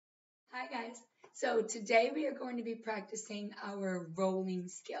guys. So today we are going to be practicing our rolling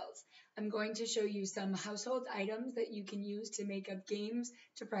skills. I'm going to show you some household items that you can use to make up games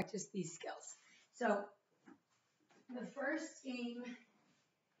to practice these skills. So the first game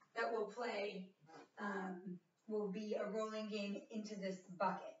that we'll play will be a rolling game into this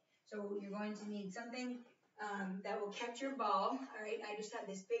bucket. So you're going to need something that will catch your ball. All right, I just have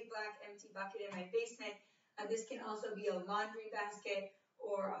this big black empty bucket in my basement. This can also be a laundry basket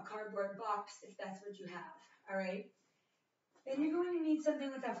or a cardboard box if that's what you have, all right? Then you're going to need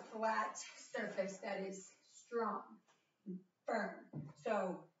something with a flat surface that is strong, firm.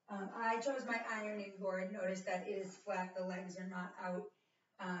 So I chose my ironing board. Notice that it is flat, the legs are not out,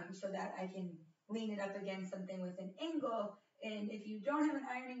 so that I can lean it up against something with an angle. And if you don't have an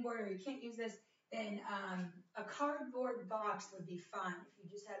ironing board or you can't use this, then a cardboard box would be fine. If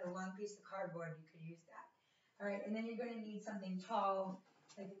you just had a long piece of cardboard, you could use that. All right, and then you're going to need something tall,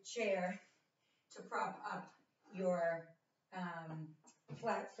 like a chair, to prop up your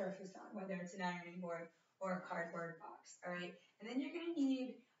flat surface on, whether it's an ironing board or a cardboard box. All right, and then you're going to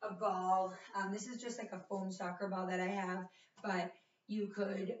need a ball. This is just like a foam soccer ball that I have, but you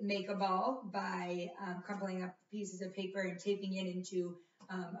could make a ball by crumpling up pieces of paper and taping it into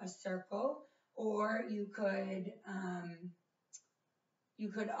a circle, or you could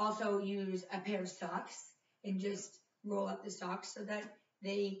also use a pair of socks and just roll up the socks so that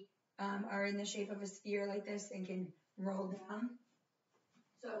they are in the shape of a sphere like this and can roll down.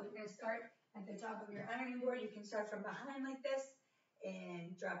 So we're going to start at the top of your ironing board. You can start from behind like this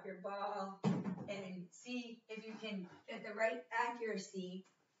and drop your ball and see if you can get the right accuracy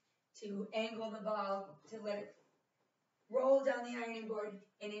to angle the ball to let it roll down the ironing board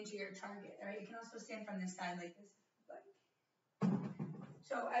and into your target. All right, you can also stand from this side like this if you'd like.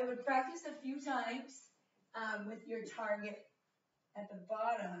 So I would practice a few times with your target at the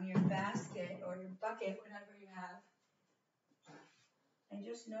bottom, your basket or your bucket, whatever you have. I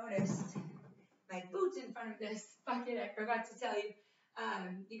just noticed my boots in front of this bucket. I forgot to tell you.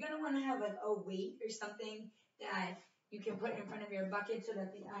 You're going to want to have like a weight or something that you can put in front of your bucket so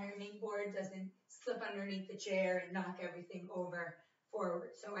that the ironing board doesn't slip underneath the chair and knock everything over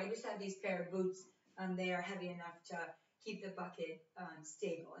forward. So I just have these pair of boots. They are heavy enough to keep the bucket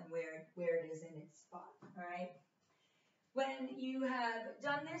stable and where it is in its spot. All right. When you have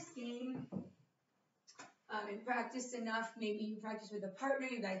done this game and practiced enough, maybe you practice with a partner,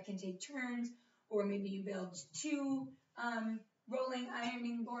 you guys can take turns, or maybe you build two rolling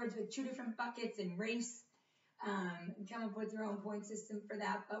ironing boards with two different buckets and race and come up with your own point system for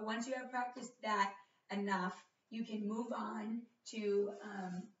that. But once you have practiced that enough, you can move on to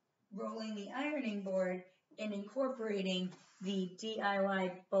rolling the ironing board and incorporating the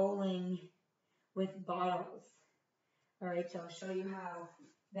DIY bowling with bottles. All right, so I'll show you how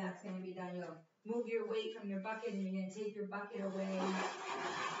that's going to be done. You'll move your weight from your bucket and you're going to take your bucket away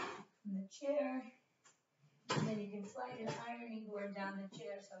from the chair. And then you can slide your ironing board down the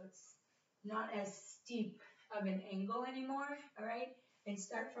chair so it's not as steep of an angle anymore, all right? And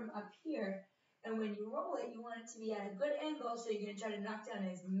start from up here. And when you roll it, you want it to be at a good angle, so you're going to try to knock down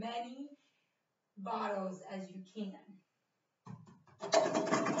as many bottles as you can.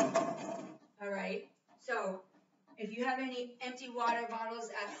 All right, so if you have any empty water bottles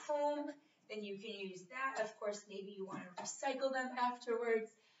at home, then you can use that. Of course, maybe you want to recycle them afterwards.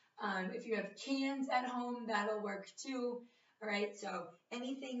 If you have cans at home, that'll work too. All right, so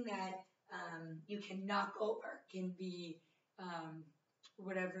anything that you can knock over can be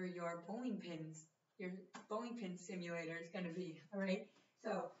whatever your bowling pin simulator is going to be. All right,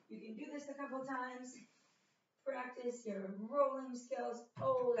 so you can do this a couple times. Practice your rolling skills.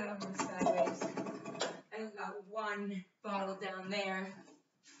 Oh, that one went sideways. I only got one bottle down there.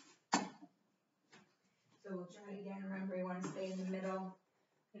 So we'll try it again. Remember, you want to stay in the middle.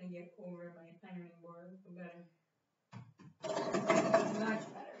 I'm going to get over my ironing board a little better. Much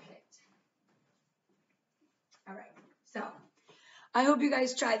better hit. All right. So I hope you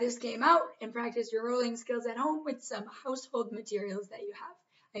guys try this game out and practice your rolling skills at home with some household materials that you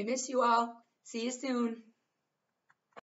have. I miss you all. See you soon.